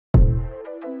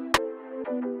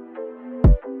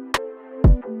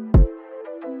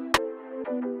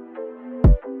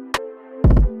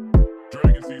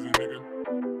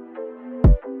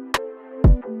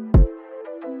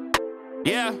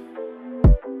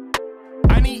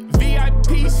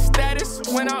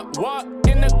when I walk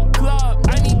in the club.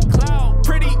 I need clout.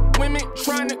 Pretty women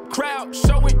trying to crowd,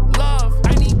 showing love.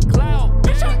 I need clout.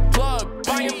 Bitch, I'm plugged,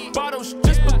 buying bottles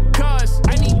just because.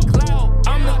 I need clout.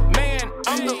 I'm the man,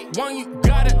 I'm the one you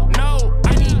gotta know.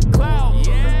 I need clout.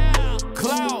 Yeah.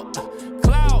 Clout.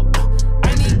 Clout.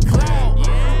 I need clout.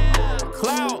 Yeah.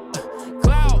 Clout.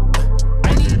 Clout.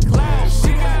 I need clout.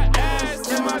 She got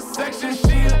ass in my section,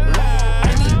 she alive.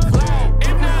 I need clout.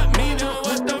 If not me, then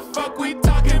what the fuck we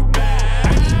talking about?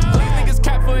 I need clout. These niggas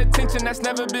cap for attention, that's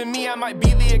never been me, I might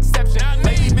be the exception.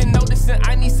 Maybe been noticing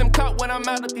I need some clout when I'm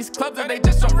out at these clubs and they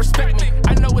just don't respect me.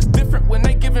 I know it's different when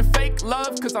they giving fake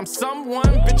love, cause I'm someone,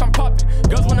 bitch, I'm poppin'.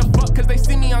 Girls wanna fuck cause they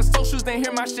see me on socials, they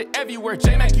hear my shit everywhere.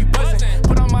 JMAC, you buzzin'.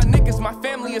 Put on my niggas, my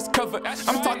family is covered.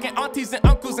 I'm talking aunties and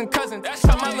uncles and cousins.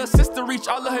 Help my little sister reach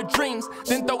all of her dreams,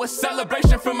 then throw a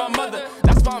celebration for my mother.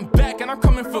 That's why I'm back and I'm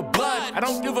coming for blood. I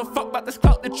don't give a fuck about this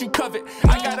clout that you covet.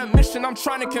 I got a mission I'm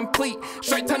trying to complete.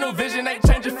 Straight tunnel vision, ain't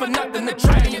changing for nothing. The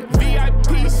dragon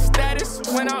VIP status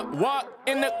when I walk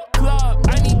in the club.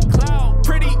 I need clout.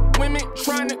 Pretty women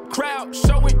trying to crowd,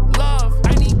 showing love.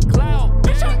 I need clout.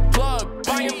 Bitch, I'm plugged,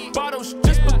 buying bottles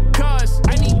just because.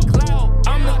 I need clout.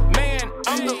 I'm the man,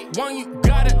 I'm the one you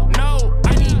gotta know.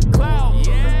 I need clout.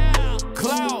 Yeah.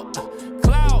 Clout.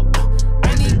 Clout.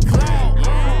 I need clout.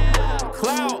 Yeah.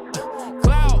 Clout.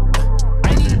 Clout.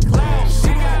 I need clout. She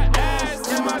got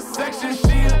ass in my section,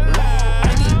 she alive.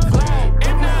 I need clout.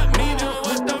 If not me, then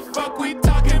what the fuck we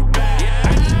talking about?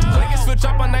 Niggas switch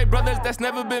up on they brothers, that's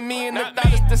never been me, and I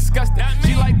thought it's disgusting.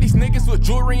 She like these niggas with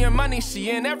jewelry and money, she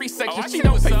in every section. She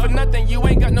don't pay for nothing, you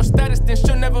ain't got no status, then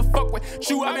she'll never fuck with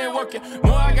you. I've been working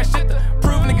more, I got shit to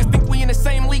prove. Niggas think we in the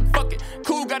same league, fuck it.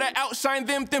 Cool, gotta outshine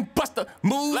them, then bust a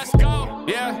move. Let's go,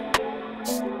 yeah.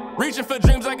 Reaching for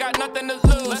dreams, I got nothing to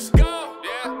lose. Let's go,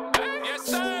 yeah. Yes,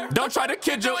 sir. Don't try to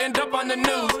kid, you'll end up on the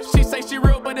news. She say she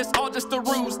real, but it's all just a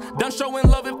ruse. Done showing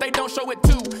love if they don't show it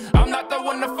too. I'm not the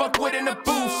one to fuck with in the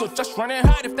booth, so just run and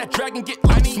hide if that dragon get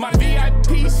loose. I need my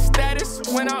VIP status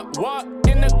when I walk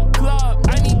in the club.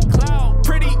 I need clout.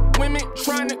 Pretty women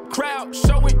trying to crowd,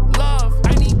 showing